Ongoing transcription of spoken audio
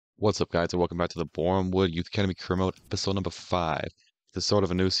What's up, guys, and welcome back to the Boreham Wood Youth Academy Career Mode, episode number 5. The start of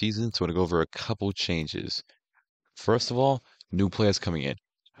a new season, so I'm going to go over a couple changes. First of all, new players coming in.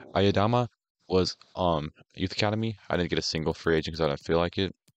 Ayadama was Youth Academy. I didn't get a single free agent because I didn't feel like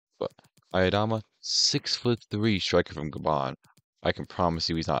it. But Ayadama, 6'3" striker from Gabon. I can promise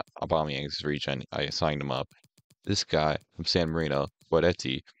you he's not Aubameyang's regen. I signed him up. This guy from San Marino,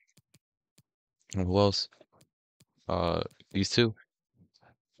 Guaretti. And who else? These two.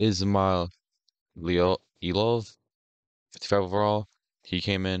 Ismail Ilov, 55 overall, he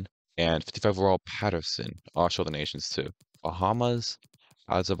came in, and 55 overall Patterson, all show the nations too. Bahamas,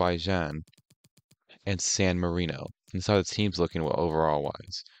 Azerbaijan, and San Marino. And so the team's looking well overall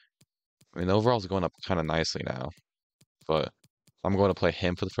wise. I mean, the overall's going up kind of nicely now, but I'm going to play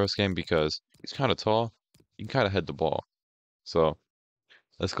him for the first game because he's kind of tall. He can kind of head the ball. So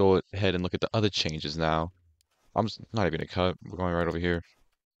let's go ahead and look at the other changes now. I'm just not even gonna cut. We're going right over here.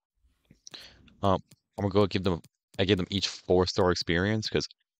 I'm gonna go give them. I give them each 4-star experience because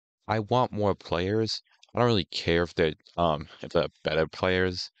I want more players. I don't really care if they're better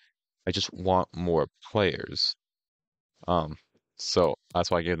players. I just want more players. Um, so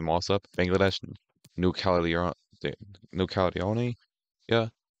that's why I gave them all stuff. Bangladesh, New Caledonia, New Caledonia, yeah,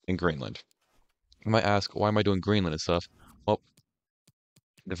 and Greenland. You might ask, why am I doing Greenland and stuff? Well,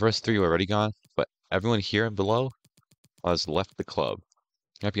 the first 3 were already gone, but everyone here and below has left the club.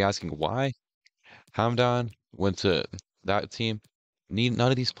 You might be asking why? Hamdan went to that team.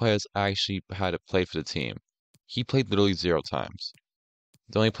 None of these players actually had to play for the team. He played literally 0 times.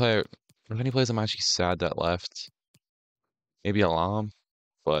 The only player, if any players I'm actually sad that left, maybe Alam,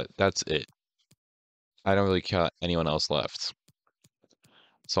 but that's it. I don't really care anyone else left.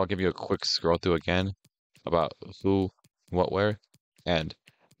 So I'll give you a quick scroll through again about who, what, where, and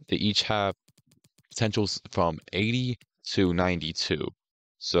they each have potentials from 80 to 92.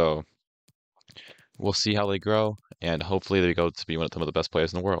 So we'll see how they grow, and hopefully they go to be some of the best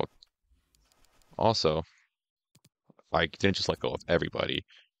players in the world. Also, I didn't just let go of everybody.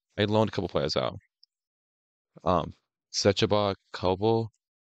 I loaned a couple players out. Sechaba Kobo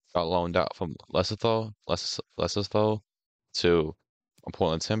got loaned out from Lesotho to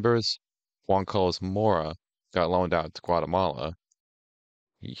Portland Timbers. Juan Carlos Mora got loaned out to Guatemala.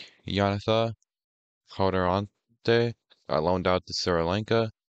 Yanatha Calderante got loaned out to Sri Lanka.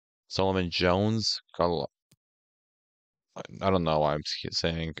 Solomon Jones I don't know why I'm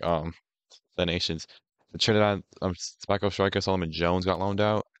saying the nations. The Trinidad Tobacco striker Solomon Jones got loaned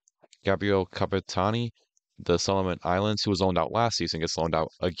out. Gabriel Capitani, the Solomon Islands, who was loaned out last season, gets loaned out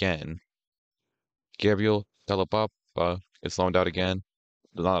again. Gabriel Delabapa gets loaned out again.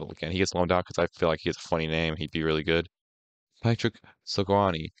 Not again. He gets loaned out because I feel like he has a funny name. He'd be really good. Patrick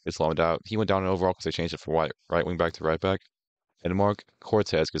Sogwani gets loaned out. He went down in overall because they changed it from right wing back to right back. And Mark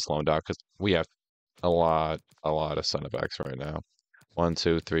Cortez gets loaned out because we have a lot of center backs right now. 1,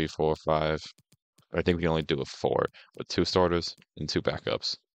 2, 3, 4, 5. I think we can only do a 4 with 2 starters and 2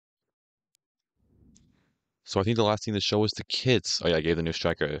 backups. So I think the last thing to show was the kits. Oh yeah, I gave the new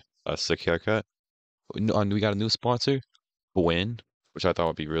striker a sick haircut. We got a new sponsor, Win, which I thought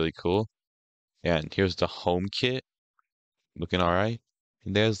would be really cool. And here's the home kit, looking all right.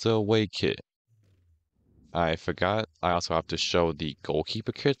 And there's the away kit. I forgot. I also have to show the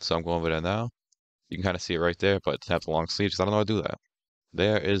goalkeeper kit, so I'm going over there now. You can kind of see it right there, but it have the long sleeves. I don't know how to do that.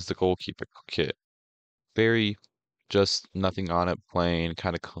 There is the goalkeeper kit. Very, just nothing on it, plain,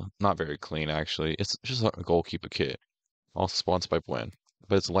 kind of not very clean actually. It's just a goalkeeper kit. Also sponsored by Bwen,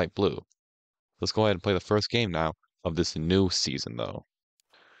 but it's light blue. Let's go ahead and play the first game now of this new season, though.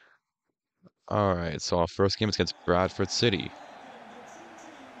 All right, so our first game is against Bradford City.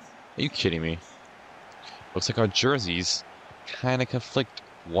 Are you kidding me? Looks like our jerseys kind of conflict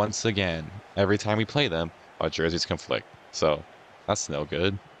once again. Every time we play them, our jerseys conflict. So that's no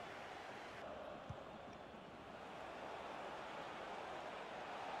good.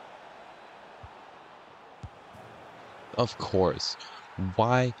 Of course.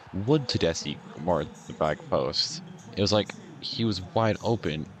 Why would Tedeschi guard the back post? It was like he was wide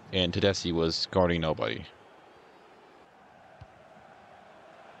open and Tedeschi was guarding nobody.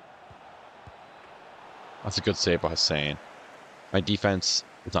 That's a good save by Hussein. My defense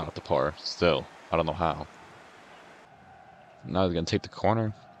is not up to par still. I don't know how. Now they're gonna take the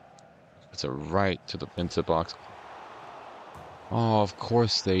corner. It's a right to the into the box. Oh, of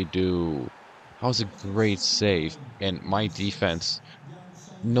course they do. That was a great save. And my defense,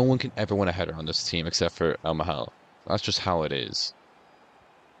 no one can ever win a header on this team except for El Mahal. That's just how it is.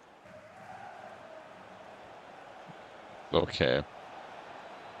 Okay.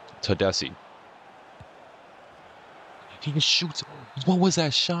 Tedeschi. He just shoots. What was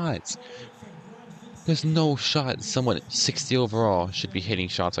that shot? There's no shot someone 60 overall should be hitting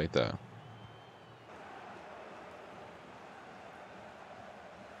shots like that.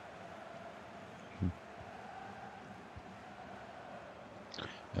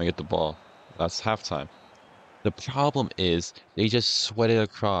 I get the ball. That's halftime. The problem is they just sweat it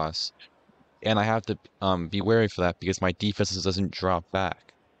across, and I have to be wary for that because my defense doesn't drop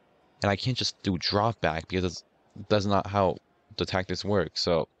back, and I can't just do drop back because that's not how the tactics work.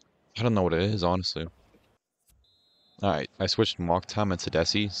 So I don't know what it is, honestly. All right, I switched Mokhtam and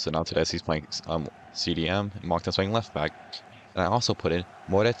Tedeschi, so now Tedeschi's playing CDM and Mokhtam's playing left back, and I also put in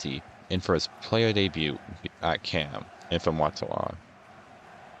Moretti in for his player debut at Cam and from Watawa.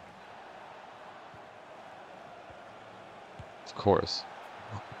 Of course.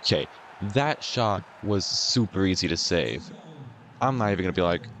 Okay, that shot was super easy to save. I'm not even gonna be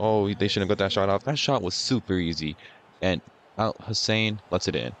like, oh, they shouldn't have got that shot off. That shot was super easy, and Al Hussein lets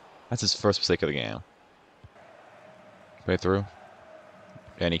it in. That's his first mistake of the game. Play through,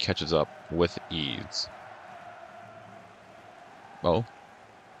 and he catches up with ease. Oh,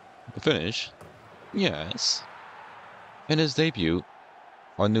 the finish, yes. In his debut,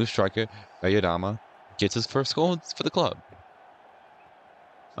 our new striker Ayadama gets his first goal for the club.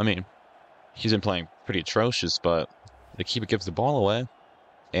 I mean, he's been playing pretty atrocious, but the keeper gives the ball away.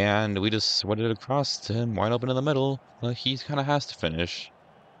 And we just sweated it across to him, wide open in the middle. He kind of has to finish.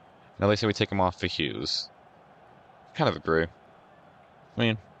 Now they say we take him off for Hughes. Kind of agree. I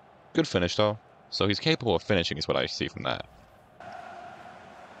mean, good finish though. So he's capable of finishing is what I see from that.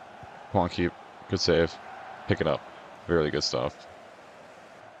 Come on, keep. Good save. Pick it up. Really good stuff.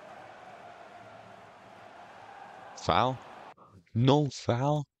 Foul? No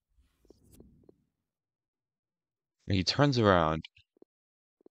foul? And he turns around.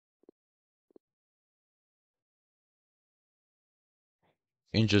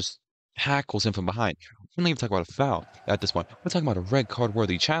 And just tackles him from behind. We're not even talking about a foul at this point. We're talking about a red card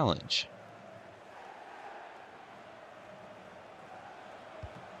worthy challenge.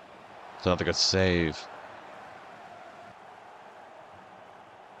 It's another good save.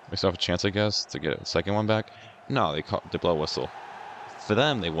 We still have a chance, I guess, to get a second one back. No, they blow a whistle. For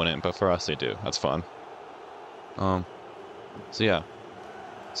them, they wouldn't, but for us, they do. That's fun. So yeah.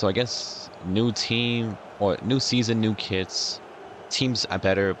 So I guess new team or new season, new kits. Teams are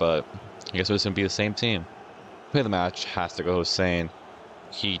better, but I guess it's gonna be the same team. Play the match has to go Hussein.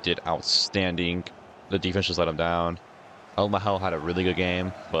 He did outstanding. The defense just let him down. Al Mahal had a really good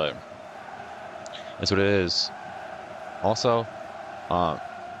game, but that's what it is. Also,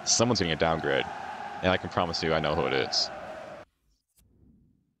 someone's getting a downgrade, and I can promise you I know who it is.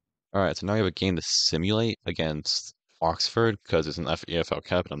 All right, so now we have a game to simulate against Oxford because it's an EFL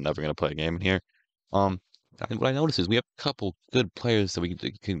Cup, and I'm never gonna play a game in here. And what I noticed is we have a couple good players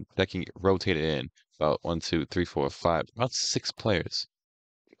that can get rotated in. About 1, 2, 3, 4, 5, about 6 players,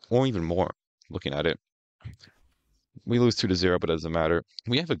 or even more. Looking at it, we lose 2-0, but it doesn't matter.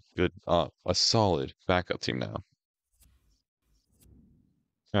 We have a solid backup team now.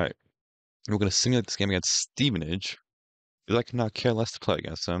 All right, we're gonna simulate this game against Stevenage because I could not care less to play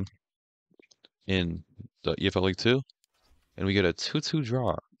against them in the EFL League 2, and we get a 2-2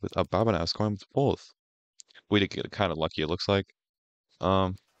 draw with Ababana scoring both. We did get kind of lucky, it looks like.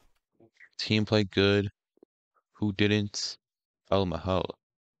 Um, Team played good. Who didn't? El Mahal.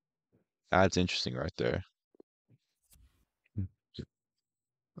 That's interesting right there.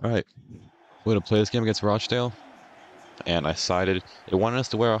 All right, we're gonna play this game against Rochdale, and I decided they wanted us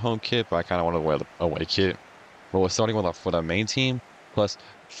to wear our home kit, but I kind of wanted to wear the away kit. But we're starting with our main team, plus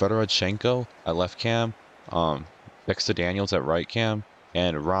Fedorchenko at left cam, Dexter Daniels at right cam,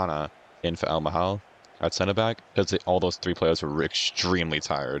 and Rana in for El Mahal at center back, because all those 3 players were extremely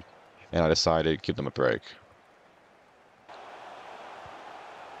tired, and I decided to give them a break.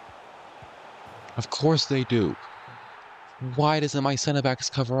 Of course they do. Why doesn't my center backs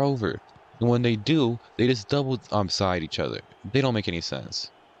cover over? And when they do, they just double side each other. They don't make any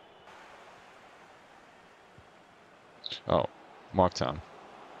sense. Oh, Marktown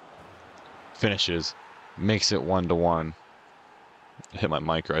finishes, makes it 1-1. Hit my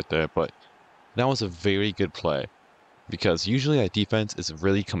mic right there, but that was a very good play because usually our defense is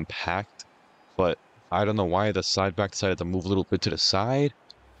really compact, but I don't know why the side back decided to move a little bit to the side,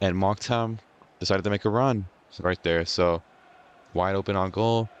 and Mokhtam decided to make a run right there. So wide open on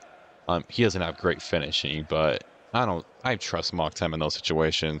goal. He doesn't have great finishing, but I trust Mokhtam in those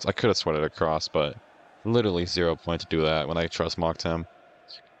situations. I could have sweated across, but literally 0 point to do that when I trust Mokhtam.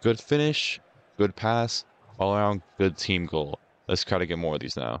 Good finish, good pass, all around good team goal. Let's try to get more of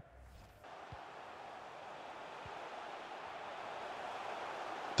these now.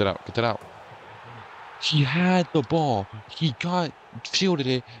 Get out, get that out. He had the ball. He shielded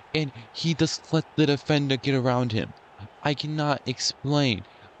it, and he just let the defender get around him. I cannot explain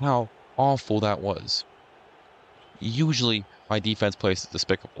how awful that was. Usually, my defense plays is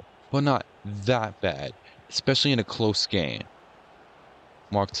despicable, but not that bad, especially in a close game.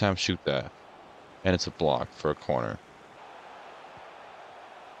 Mark Tam shoot that, and it's a block for a corner.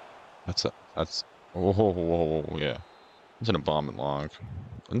 That's oh yeah. It's in a bomb and long.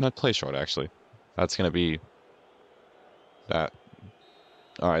 Not play short actually. That's gonna be that.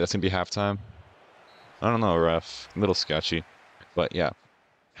 All right, that's gonna be halftime. I don't know, ref. A little sketchy, but yeah.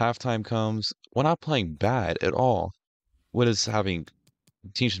 Halftime comes. We're not playing bad at all. What is having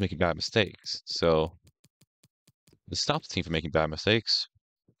teams just making bad mistakes? So it stops the team from making bad mistakes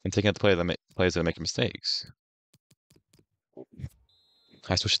and taking out the players that are making mistakes.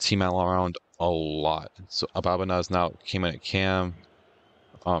 I switched the team out around a lot. So Ababanaz now came in at Cam.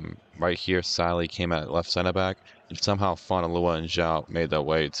 Right here, Sally came at left center back, and somehow Fonalua and Zhao made their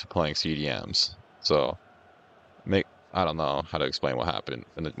way to playing CDMs. So I don't know how to explain what happened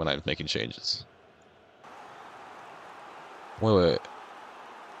when I was making changes. Wait.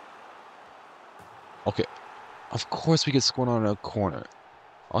 Okay, of course we get scored on a corner.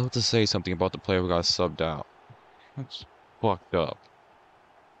 I'll have to say something about the player who got subbed out. That's fucked up.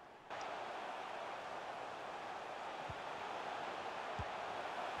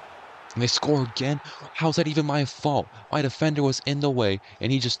 And they score again? How's that even my fault? My defender was in the way, and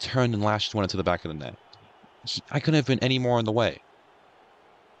he just turned and lashed one into the back of the net. I couldn't have been any more in the way.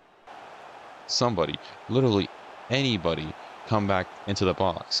 Somebody, literally anybody, come back into the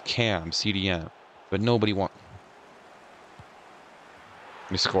box. Cam, CDM. But nobody want.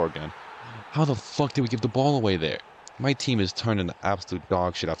 We score again. How the fuck did we give the ball away there? My team is turned into absolute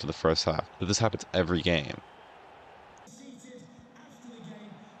dog shit after the first half, but this happens every game.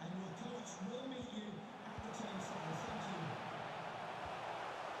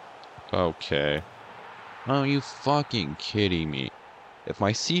 Okay. Oh, you fucking kidding me? If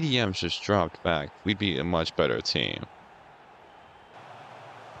my CDMs just dropped back, we'd be a much better team.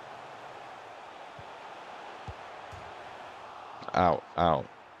 Out.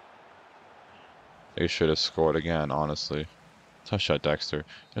 They should have scored again, honestly. Touch shot, Dexter.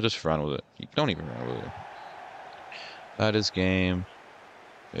 I just run with it. You don't even run with it. That is game.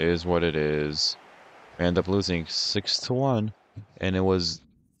 It is what it is. We end up losing 6-1, and it was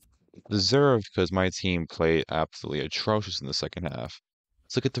deserved because my team played absolutely atrocious in the second half.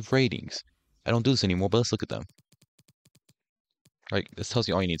 Let's look at the ratings. I don't do this anymore, but let's look at them. Right, this tells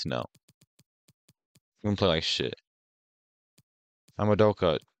you all you need to know. We can play like shit.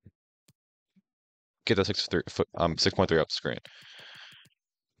 Amadoka, get a 6.3 up screen.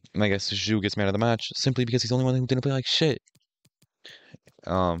 And I guess Zhu gets man of the match simply because he's the only one who didn't play like shit.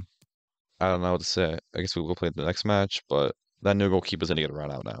 Um, I don't know what to say. I guess we will play the next match, but that new goalkeeper's gonna get a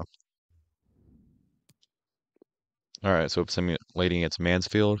run out now. All right, so simulating against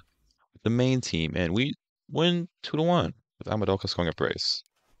Mansfield, the main team, and we win 2-1 with Amadoka scoring a brace.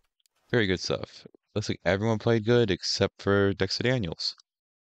 Very good stuff. Looks like everyone played good except for Dexter Daniels.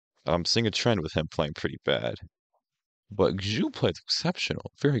 I'm seeing a trend with him playing pretty bad. But Zhu played exceptional.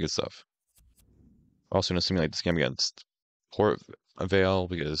 Very good stuff. Also gonna simulate this game against Port Vale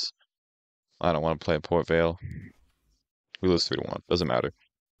because I don't want to play at Port Vale. We lose 3-1. Doesn't matter.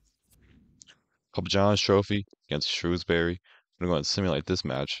 Papa John's Trophy against Shrewsbury. I'm gonna go and simulate this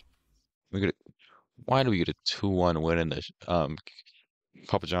match. Why do we get a 2-1 win in the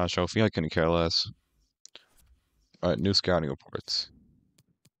Papa John's Trophy? I couldn't care less. All right, new scouting reports.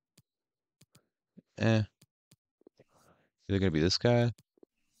 Either gonna be this guy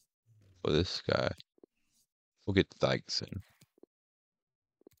or this guy. We'll get Dyson.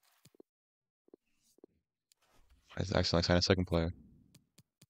 I accidentally signed a second player.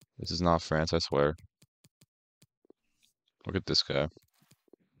 This is not France, I swear. Look at this guy.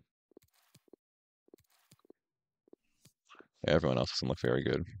 Yeah, everyone else doesn't look very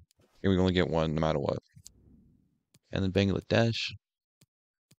good. And we only get one no matter what. And then Bangladesh.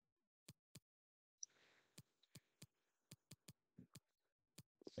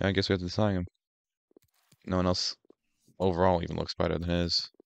 Yeah, I guess we have to sign him. No one else overall even looks better than his.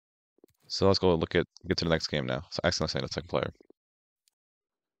 So let's go get to the next game now. So accidentally signed a second player.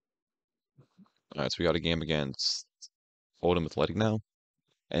 Alright, so we got a game against Oldham Athletic now.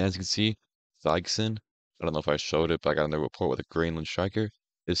 And as you can see, Thygson, I don't know if I showed it, but I got a new report with a Greenland striker,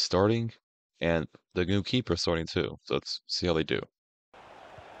 is starting. And the new keeper is starting too. So let's see how they do.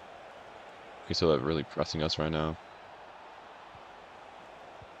 Okay, so they're really pressing us right now.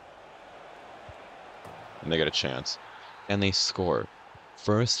 And they get a chance. And they score.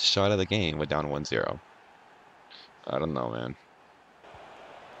 First shot of the game went down 1-0. I don't know, man.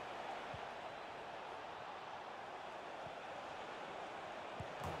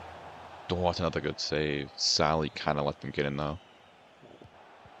 Oh, that's another good save. Sally kind of let them get in, though.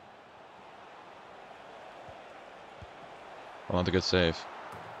 Another good save.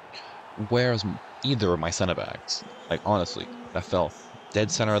 Where's either of my center backs? Like, honestly, that fell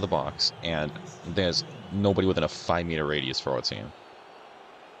dead center of the box, and there's nobody within a 5-meter radius for our team.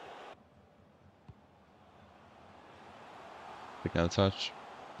 Pick another touch.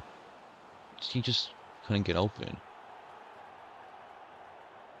 He just couldn't get open.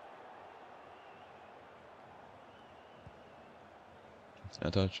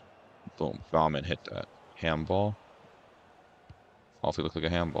 Another touch. Boom. Bauman hit that. Handball. Awfully looked like a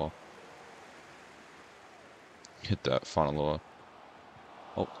handball. Hit that. Fonaloa.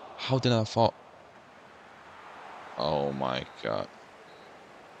 Oh, how did that fall? Oh my god.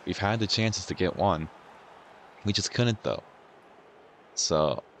 We've had the chances to get one. We just couldn't, though.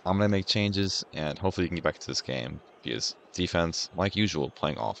 So I'm going to make changes, and hopefully we can get back to this game, because defense, like usual,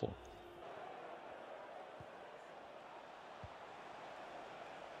 playing awful.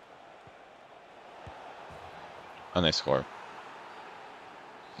 And they score.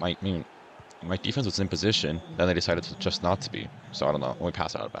 My defense was in position, then they decided to just not to be. So I don't know. We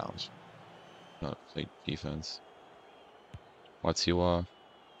pass out of bounds. Not play defense. Watiwa.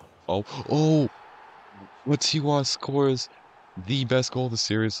 Oh! Watiwa scores the best goal of the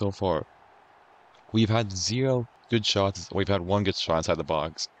series so far. We've had 0 good shots. We've had 1 good shot inside the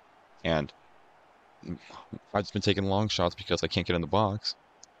box. And I've just been taking long shots because I can't get in the box.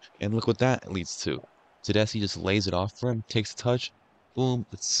 And look what that leads to. Tedeschi just lays it off for him, takes a touch, boom,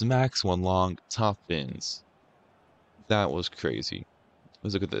 it smacks one long, top bins. That was crazy.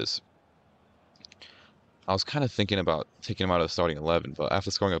 Let's look at this. I was kind of thinking about taking him out of the starting 11, but after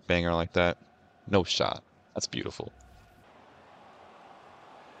scoring a banger like that, no shot. That's beautiful.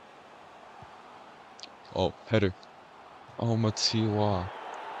 Oh, header. Oh, Matiwa.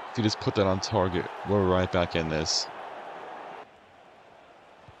 If you just put that on target, we're right back in this.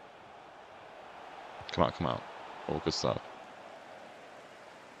 Come on, come on. Oh, good stuff.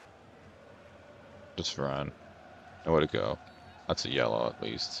 Just run. Nowhere to go. That's a yellow, at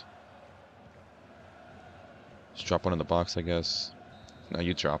least. Just drop one in the box, I guess. No,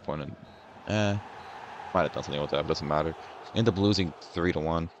 you drop one and... might have done something with that, but it doesn't matter. End up losing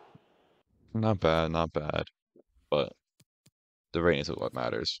 3-1. Not bad, not bad. But the rating is what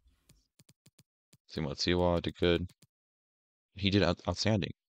matters. Simo Tiwa did good. He did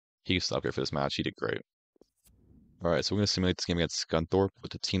outstanding. He used to upgrade for this match. He did great. Alright, so we're going to simulate this game against Scunthorpe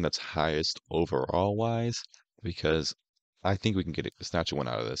with the team that's highest overall-wise, because I think we can get a snatch a win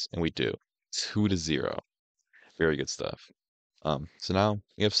out of this, and we do. 2-0. Very good stuff. So now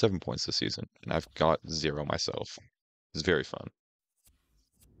we have 7 points this season, and I've got 0 myself. It's very fun.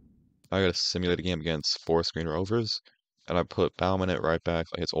 I gotta simulate a game against Forest Green Rovers, and I put Bauman at right back,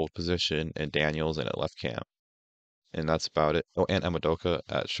 like his old position, and Daniels in at left cam. And that's about it. Oh, and Amadoka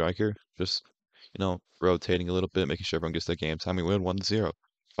at striker. Just, rotating a little bit, making sure everyone gets their game time. We win 1-0.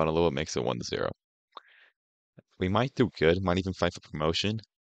 Fonaloa makes it 1-0. We might do good, might even fight for promotion.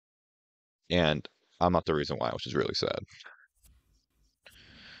 And I'm not the reason why, which is really sad.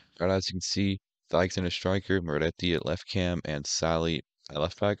 But as you can see, Dykes in a striker, Moretti at left cam, and Sally at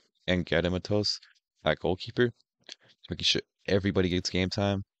left back, and Gedematos at goalkeeper. Making sure everybody gets game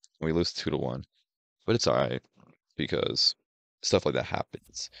time, and we lose 2-1. But it's alright, because stuff like that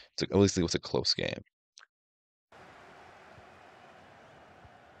happens. At least it was a close game.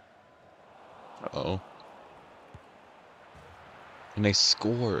 Uh-oh. And they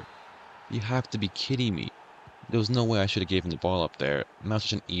score. You have to be kidding me. There was no way I should have given the ball up there. And that's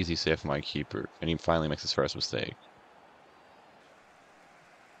such an easy save for my keeper, and he finally makes his first mistake.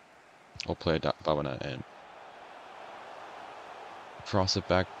 I'll play Babana in. Cross it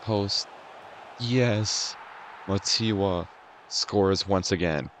back post. Yes! Motiwa scores once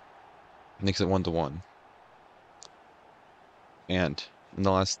again. Makes it 1-1. And in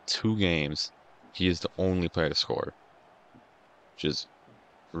the last 2 games, he is the only player to score. Which is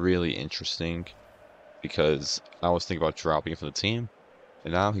really interesting, because I was thinking about dropping him from the team,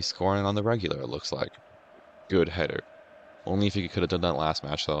 and now he's scoring on the regular, it looks like. Good header. Only if he could have done that last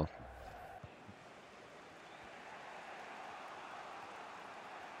match, though.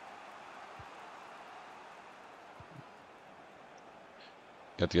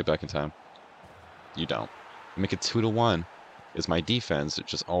 You have to get back in time. You don't. Make it 2-1. Is my defense, it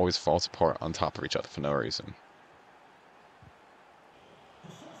just always falls apart on top of each other for no reason.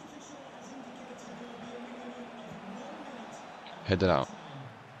 Head that out.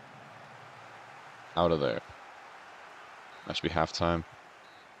 Out of there. That should be halftime.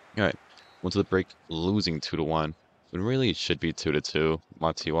 All right. Went to the break losing 2-1. When really it should be 2-2.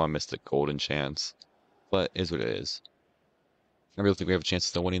 Matiwa missed a golden chance. But it is what it is. I really think we have a chance of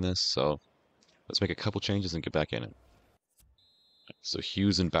still winning this, so let's make a couple changes and get back in it. So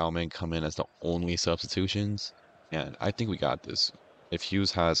Hughes and Bauman come in as the only substitutions, and I think we got this. If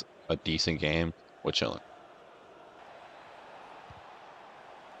Hughes has a decent game, we're chilling.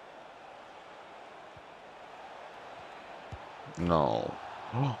 No.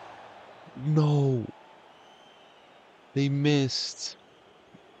 No! They missed!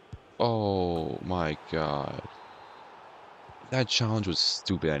 Oh my god. That challenge was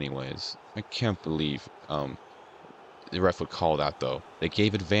stupid anyways. I can't believe the ref would call that though. They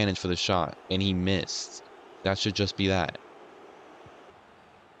gave advantage for the shot, and he missed. That should just be that.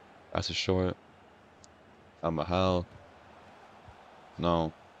 That's a short. Mahal.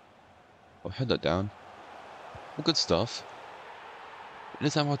 No. Oh, head that down. Well, good stuff.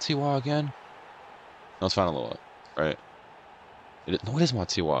 Is that Matiwa again? No, it's Fanaloa, right? No, it is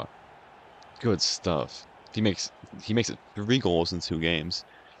Matiwa. Good stuff. He makes it 3 goals in 2 games.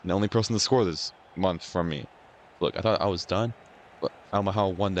 And the only person to score this month from me. Look, I thought I was done, but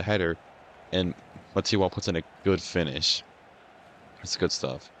Mahal won the header, and Matiwa puts in a good finish. It's good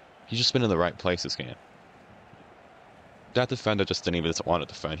stuff. He's just been in the right place this game. That defender just didn't even want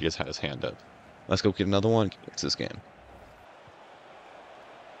to defend. He just had his hand up. Let's go get another one. It's this game.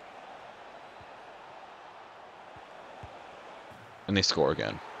 And they score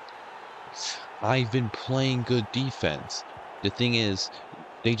again. I've been playing good defense. The thing is,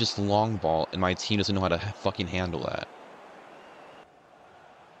 they just long ball, and my team doesn't know how to fucking handle that.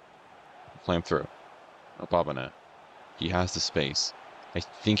 Play him through. No problem on it. He has the space. I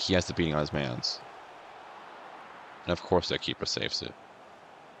think he has the beating on his mans. And of course that keeper saves it.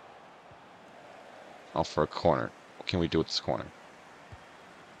 Off for a corner. What can we do with this corner?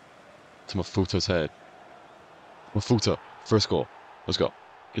 To Mafuta's head. Mafuta, first goal. Let's go.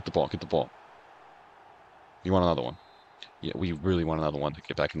 Get the ball, get the ball. You want another one? Yeah, we really want another one to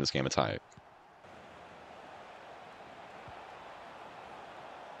get back in this game and tie it.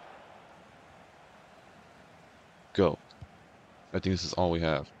 Go. I think this is all we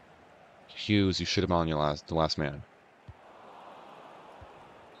have. Hughes, you should have been on the last man.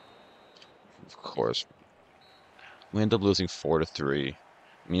 Of course. We end up losing 4-3.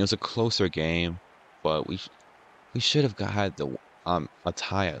 I mean, it was a closer game, but we should have had a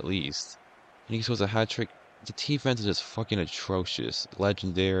tie at least. And he scores a hat trick. The defense is just fucking atrocious.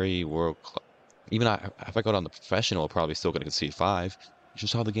 Legendary, world class. Even if I go down the professional, we're probably still going to concede 5. It's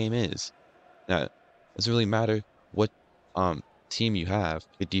just how the game is. Now, it doesn't really matter what team you have.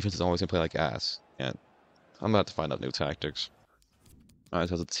 The defense is always going to play like ass. And I'm about to find out new tactics. Alright,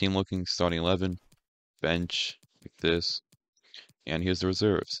 so how's the team looking? Starting 11, bench, like this. And here's the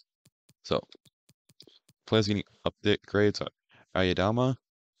reserves. So, players getting update grades. Ayadama,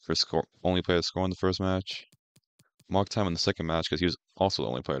 only player to score in the first match. Mark time in the second match because he was also the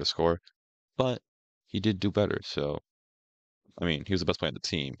only player to score. But he did do better, so I mean, he was the best player on the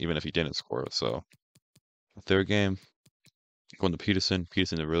team, even if he didn't score. So, third game, going to Peterson.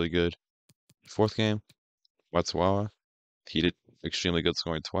 Peterson did really good. Fourth game, Watsuawa. He did extremely good,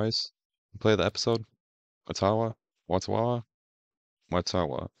 scoring twice. Play of the episode, Watawa, Watsuawa,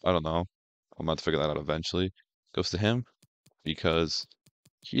 Watawa. I don't know. I'm about to figure that out eventually. Goes to him because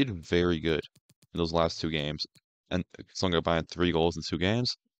he did very good in those last 2 games. And Songa buying 3 goals in 2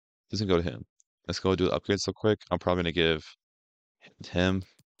 games. Doesn't go to him. Let's go do the upgrades so quick. I'm probably gonna give him,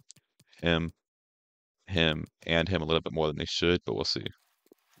 him, and him a little bit more than they should, but we'll see.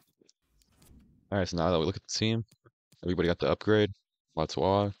 Alright, so now that we look at the team, everybody got the upgrade.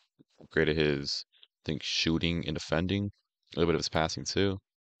 Latois upgraded his, I think, shooting and defending, a little bit of his passing too.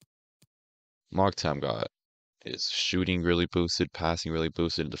 Mogtam got his shooting really boosted, passing really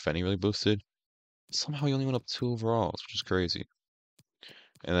boosted, and defending really boosted. Somehow he only went up 2 overalls, which is crazy.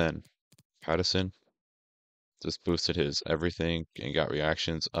 And then Patterson just boosted his everything and got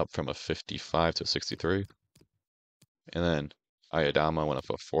reactions up from a 55 to a 63. And then Ayadama went up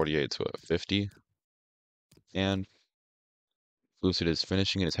from a 48 to a 50. And boosted his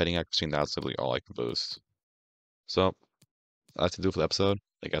finishing and his heading accuracy, and that's literally all I can boost. So, that's to do for the episode.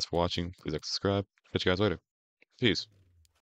 Thank you guys for watching. Please like, subscribe. Catch you guys later. Peace.